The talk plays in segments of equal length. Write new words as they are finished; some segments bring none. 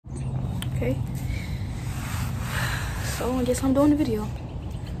Okay, so I guess I'm doing the video.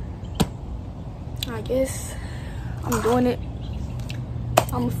 I guess I'm doing it.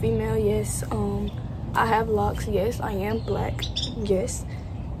 I'm a female, yes. I have locks, yes. I am black, yes.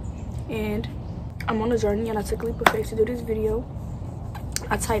 And I'm on a journey, and I took a leap of faith to do this video.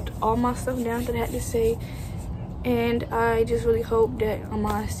 I typed all my stuff down that I had to say, and I just really hope that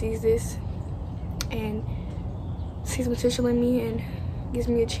Iman sees this and sees potential in me and gives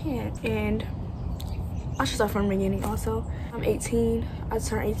me a chance. And I should start from the beginning. Also, I'm 18. I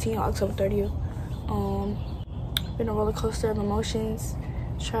turned 18 on October 30th. Been a roller coaster of emotions,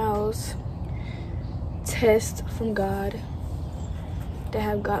 trials, tests from God that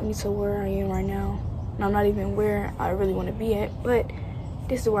have got me to where I am right now. And I'm not even where I really want to be at, but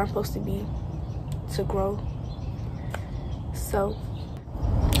this is where I'm supposed to be to grow. So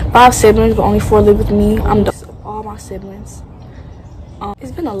 5 siblings, but only 4 live with me. I'm the of all my siblings.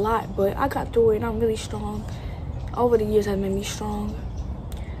 It's been a lot, but I got through it, and I'm really strong. Over the years have made me strong.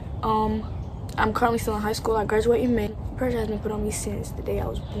 I'm currently still in high school. I graduated in May. Pressure has been put on me since the day I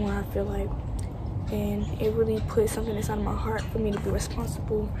was born, I feel like. And it really put something inside of my heart for me to be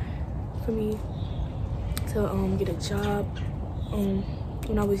responsible, for me to get a job.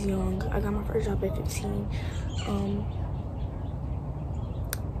 When I was young, I got my first job at 15. I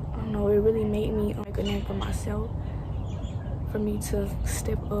don't know, it really made me make a name for myself, for me to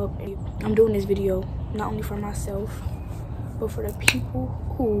step up. I'm doing this video not only for myself, but for the people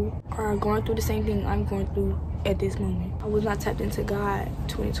who are going through the same thing I'm going through at this moment. I was not tapped into God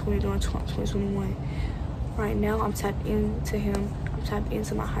 2020 during 2021. Right now, I'm tapped into Him. I'm tapped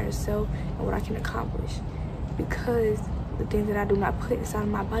into my higher self and what I can accomplish, because the things that I do not put inside of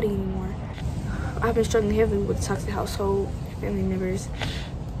my body anymore. I've been struggling heavily with toxic household, family members,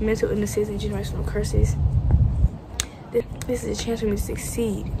 mental illnesses, and generational curses. This is a chance for me to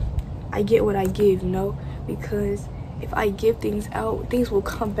succeed. I get what I give, you know, because if I give things out, things will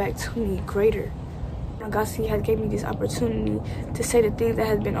come back to me greater. God has gave me this opportunity to say the things that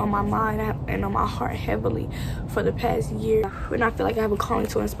has been on my mind and on my heart heavily for the past year. And I feel like I have a calling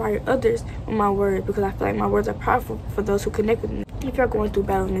to inspire others with my words, because I feel like my words are powerful for those who connect with me. If you're going through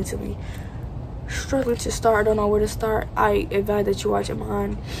battle mentally, struggling to start, don't know where to start, I advise that you watch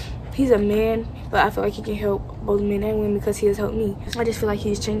Iman. He's a man, but I feel like he can help both men and women because he has helped me. I just feel like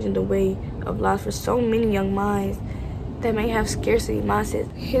he's changing the way of life for so many young minds that may have scarcity mindsets.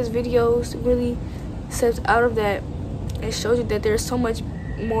 His videos really steps out of that and shows you that there's so much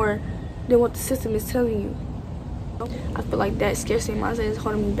more than what the system is telling you. I feel like that scarcity mindset is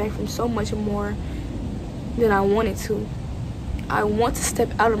holding me back from so much more than I wanted to. I want to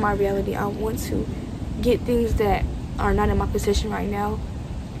step out of my reality. I want to get things that are not in my possession right now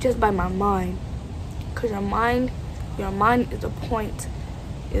just by my mind. Because your mind is a point,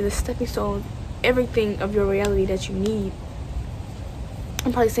 is a stepping stone, everything of your reality that you need.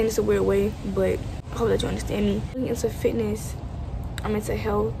 I'm probably saying this a weird way, but I hope that you understand me. I'm into fitness, I'm into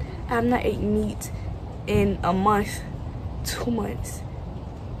health. I have not ate meat in a month, 2 months,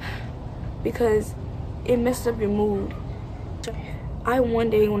 because it messes up your mood. I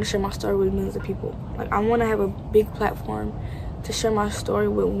one day want to share my story with millions of people. Like, I want to have a big platform to share my story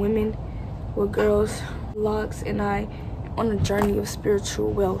with women, with girls, vlogs, and I on a journey of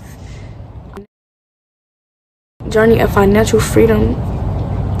spiritual wealth, journey of financial freedom,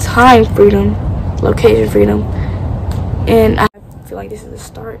 time freedom, location freedom. And I feel like this is the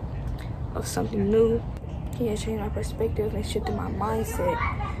start of something new. He has changed my perspective and shifted my mindset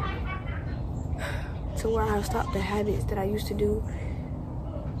to where I have stopped the habits that I used to do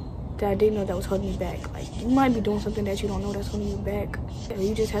that I didn't know that was holding me back. Like, you might be doing something that you don't know that's holding you back.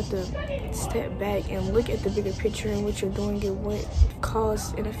 You just have to step back and look at the bigger picture and what you're doing and what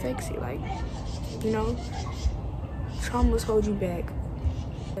causes and affects it. Like, you know, traumas hold you back.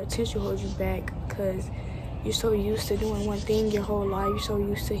 Attention holds you back because you're so used to doing one thing your whole life. You're so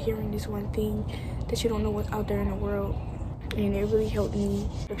used to hearing this one thing that you don't know what's out there in the world. And it really helped me.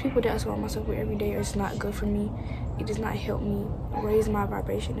 The people that I surround myself with every day is not good for me. It does not help me raise my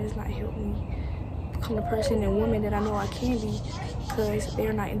vibration. It does not help me become the person and woman that I know I can be, because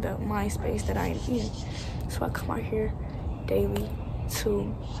they're not in the mind space that I am in. So I come out here daily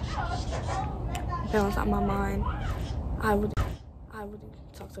to balance out my mind. I would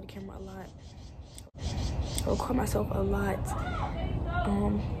talk to the camera a lot. I record myself a lot.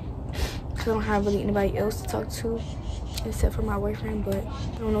 Cause I don't have really anybody else to talk to except for my boyfriend. But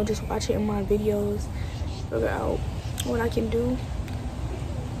I don't know, just watching my videos, figure out what I can do,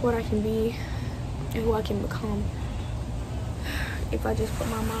 what I can be, and who I can become if I just put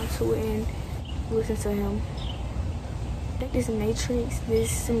my mind to it and listen to him. This matrix,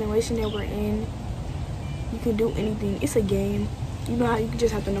 this simulation that we're in, you can do anything. It's a game. You know how you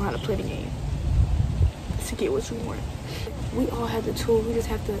just have to know how to play the game to get what you want. We all have the tool. We just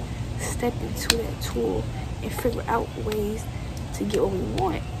have to step into that tool and figure out ways to get what we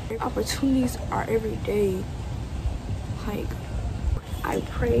want. Opportunities are every day. Like, I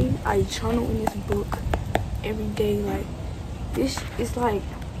pray, I journal in this book every day. Like, this is like,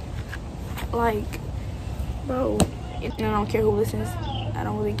 bro, and I don't care who listens. I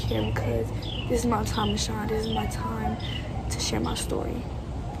don't really care, because this is my time to shine. This is my time to share my story.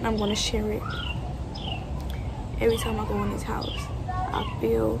 And I'm gonna share it. Every time I go in this house, I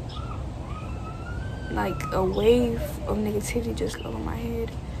feel like a wave of negativity just over my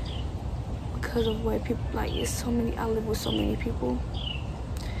head because of what people, like, it's so many, I live with so many people,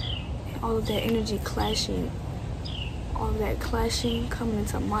 and all of that energy clashing, all of that clashing coming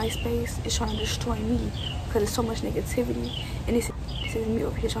into my space is trying to destroy me because there's so much negativity. And this is me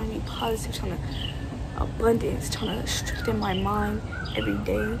over here trying to be positive, trying to abundance, trying to strengthen my mind every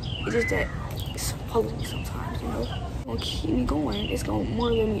day. It's just that it's pulling me sometimes, you know. It's gonna keep me going. It's gonna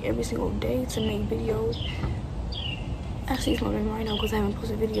motivate me every single day to make videos. Actually, it's motivating me right now because I haven't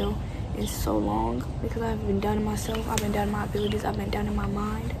posted a video in so long, because I've been down in myself, I've been down in my abilities, I've been down in my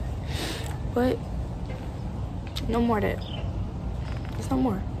mind. But no more of that. It's no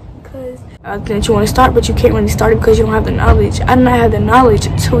more. Because that you want to start, but you can't really start it because you don't have the knowledge. I did not have the knowledge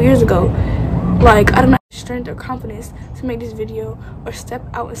 2 years ago. Like, I did not have the strength or confidence to make this video or step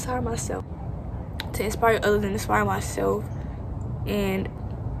out inside myself to inspire others and inspire myself. And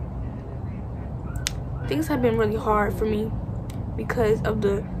things have been really hard for me because of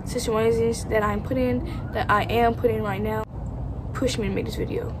the situations that I am put in right now. Push me to make this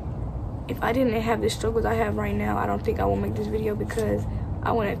video. If I didn't have the struggles I have right now, I don't think I will make this video, because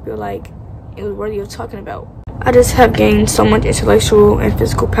I wouldn't feel like it was worthy of talking about. I just have gained so much intellectual and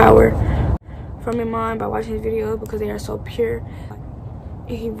physical power from IMAN by watching his videos, because they are so pure.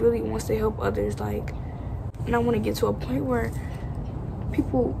 And he really wants to help others. Like, and I want to get to a point where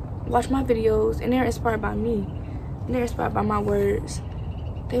people watch my videos and they're inspired by me. And they're inspired by my words.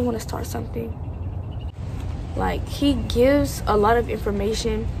 They want to start something. Like, he gives a lot of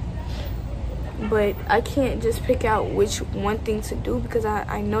information, but I can't just pick out which one thing to do, because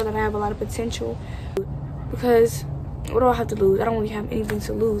I know that I have a lot of potential. Because what do I have to lose? I don't really have anything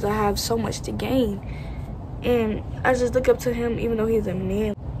to lose. I have so much to gain. And I just look up to him, even though he's a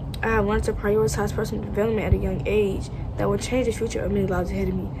man. I have learned to prioritize personal development at a young age that will change the future of many lives ahead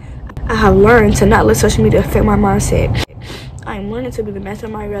of me. I have learned to not let social media affect my mindset. I am learning to be the master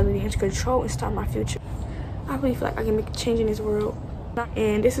of my reality and to control and start my future. I really feel like I can make a change in this world.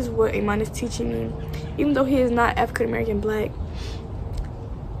 And this is what IMAN is teaching me. Even though he is not African American black,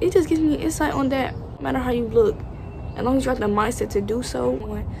 it just gives me insight on that. No matter how you look, as long as you have the mindset to do so,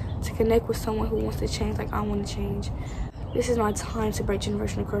 to connect with someone who wants to change like I want to change. This is my time to break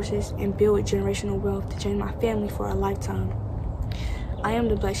generational curses and build generational wealth to change my family for a lifetime. I am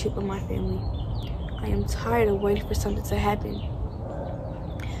the black sheep of my family. I am tired of waiting for something to happen.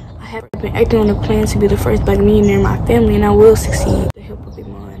 I have been acting on a plan to be the first black millionaire in my family, and I will succeed with the help of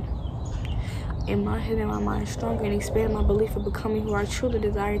IMAN. IMAN has made my mind stronger and expanded my belief of becoming who I truly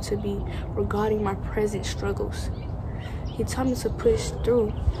desire to be regarding my present struggles. He taught me to push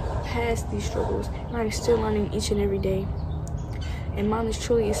through past these struggles, and I'm still learning each and every day. IMAN is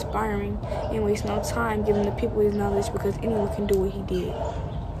truly inspiring and wastes no time giving the people his knowledge, because anyone can do what he did.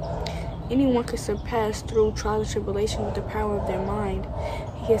 Anyone can surpass through trials and tribulations with the power of their mind.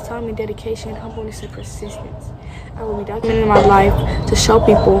 He has taught me dedication, humbleness, and persistence. I will be documenting my life to show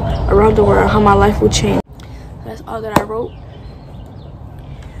people around the world how my life will change. That's all that I wrote.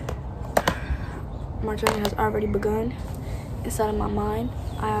 My journey has already begun inside of my mind.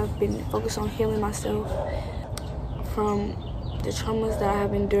 I have been focused on healing myself from the traumas that I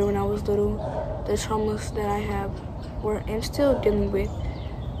have endured when I was little, the traumas that I have am still dealing with.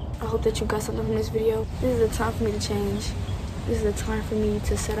 I hope that you got something from this video. This is the time for me to change. This is the time for me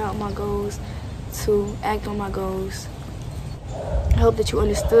to set out my goals, to act on my goals. I hope that you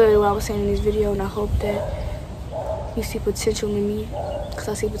understood what I was saying in this video, and I hope that you see potential in me, because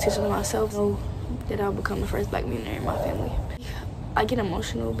I see potential in myself. I know that I'll become the first black millionaire in my family. I get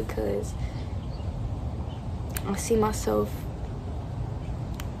emotional because I see myself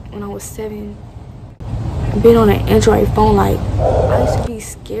when I was 7 being on an Android phone. Like, I used to be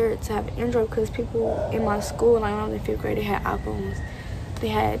scared to have an Android because people in my school, like when I was in 5th grade, they had iPhones. They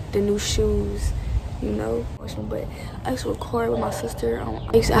had the new shoes, you know. But I used to record with my sister. I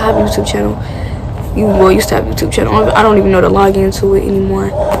have a YouTube channel. Used to have a YouTube channel. I don't even know to log into it anymore.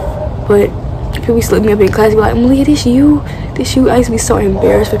 But People used to look me up in class and be like, Malia, this you? This you? I used to be so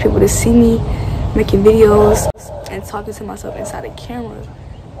embarrassed for people to see me making videos and talking to myself inside the camera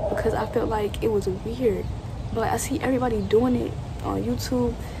because I felt like it was weird. But I see everybody doing it on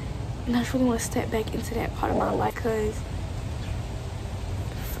YouTube, and I just really want to step back into that part of my life because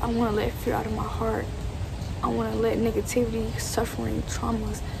I want to let fear out of my heart. I want to let negativity, suffering,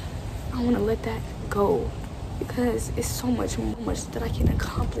 traumas, I want to let that go because it's so much that I can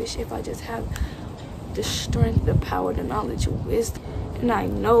accomplish if I just have the strength, the power, the knowledge, wisdom. And I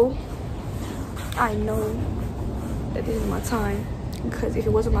know that this is my time, because if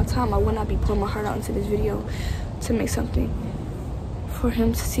it wasn't my time, I would not be putting my heart out into this video to make something for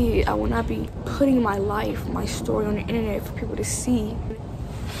him to see. I would not be putting my life, my story on the internet for people to see.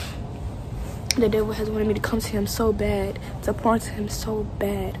 The devil has wanted me to come to him so bad, to pour into him so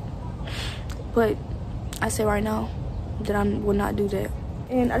bad. But I say right now that I will not do that.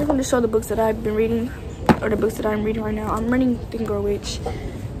 And I just want to show the books that I've been reading, or the books that I'm reading right now. I'm reading Think and Grow Rich.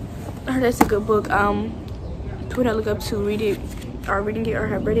 I heard that's a good book. People that look up to read it, are reading it, or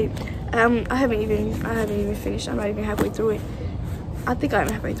have read it. I haven't even finished. I'm not even halfway through it. I think I'm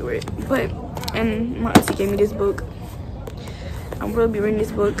halfway through it. But, and my auntie gave me this book. I'm really be reading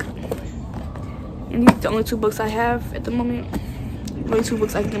this book. And these are the only 2 books I have at the moment. The only 2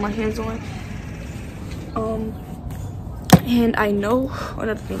 books I can get my hands on. And I know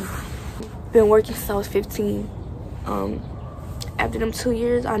another thing. Been working since I was 15. After them 2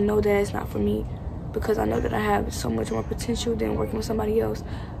 years, I know that it's not for me, because I know that I have so much more potential than working with somebody else.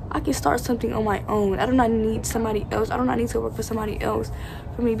 I can start something on my own. I do not need somebody else. I do not need to work for somebody else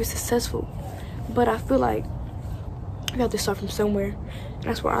for me to be successful. But I feel like I have to start from somewhere. And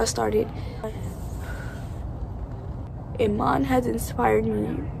that's where I started. IMAN has inspired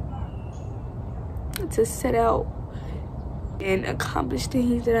me to set out and accomplish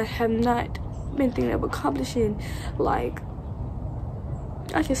things that I have not been thinking of accomplishing. Like,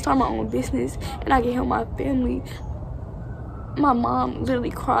 I can start my own business and I can help my family. My mom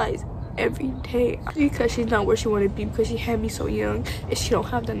literally cries every day because she's not where she wanted to be, because she had me so young and she don't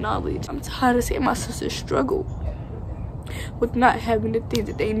have the knowledge. I'm tired of seeing my sisters struggle with not having the things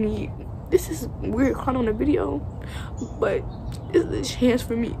that they need. This is weird crying on a video, but it's a chance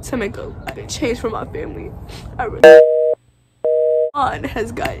for me to make a change for my family. I really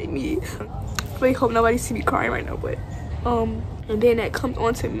has guided me. I hope nobody see me crying right now, but and then that comes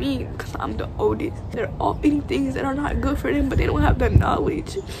on to me because I'm the oldest. They're all eating things that are not good for them, but they don't have the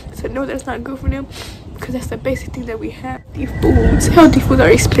knowledge to know that's not good for them, because that's the basic thing that we have. Healthy foods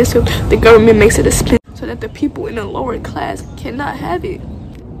are expensive. The government makes it expensive so that the people in the lower class cannot have it.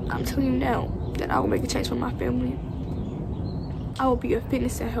 I'm telling you now that I will make a change for my family. I will be a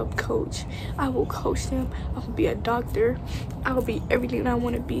fitness and health coach. I will coach them. I will be a doctor. I will be everything that I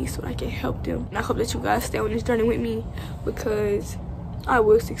want to be so I can help them. And I hope that you guys stay on this journey with me, because I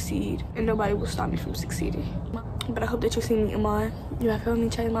will succeed and nobody will stop me from succeeding. But I hope that you see me, IMAN. You have helped me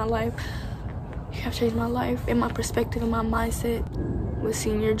change my life. You have changed my life and my perspective and my mindset with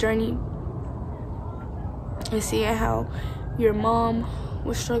seeing your journey and seeing how your mom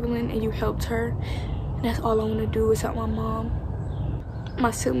was struggling and you helped her. And that's all I want to do is help my mom.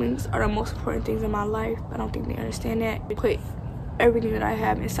 My siblings are the most important things in my life. I don't think they understand that. I put everything that I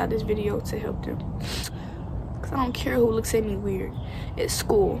have inside this video to help them, because I don't care who looks at me weird at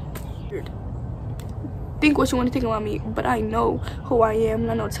school. Think what you want to think about me, but I know who I am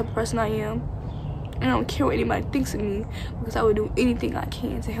and I know the type of person I am, and I don't care what anybody thinks of me, because I will do anything I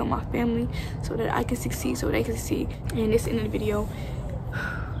can to help my family so that I can succeed, so they can succeed. And this is the end of the video.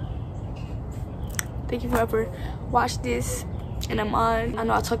 Thank you for whoever watched this. And I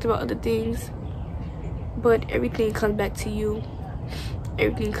know I talked about other things, but everything comes back to you.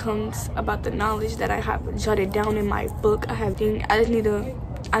 Everything comes about the knowledge that I have jotted down in my book. I just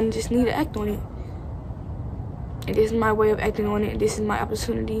need to act on it. And this is my way of acting on it. This is my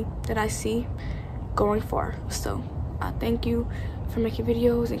opportunity that I see going far. So I thank you for making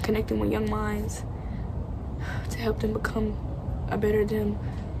videos and connecting with young minds to help them become a better them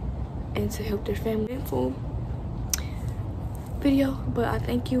and to help their family. Video, but I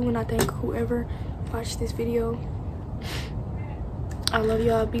thank you, and I thank whoever watched this video. I love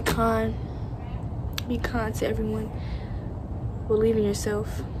y'all. Be kind to everyone. Believe in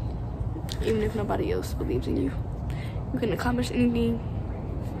yourself, even if nobody else believes in you. You can accomplish anything.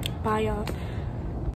 Bye, y'all.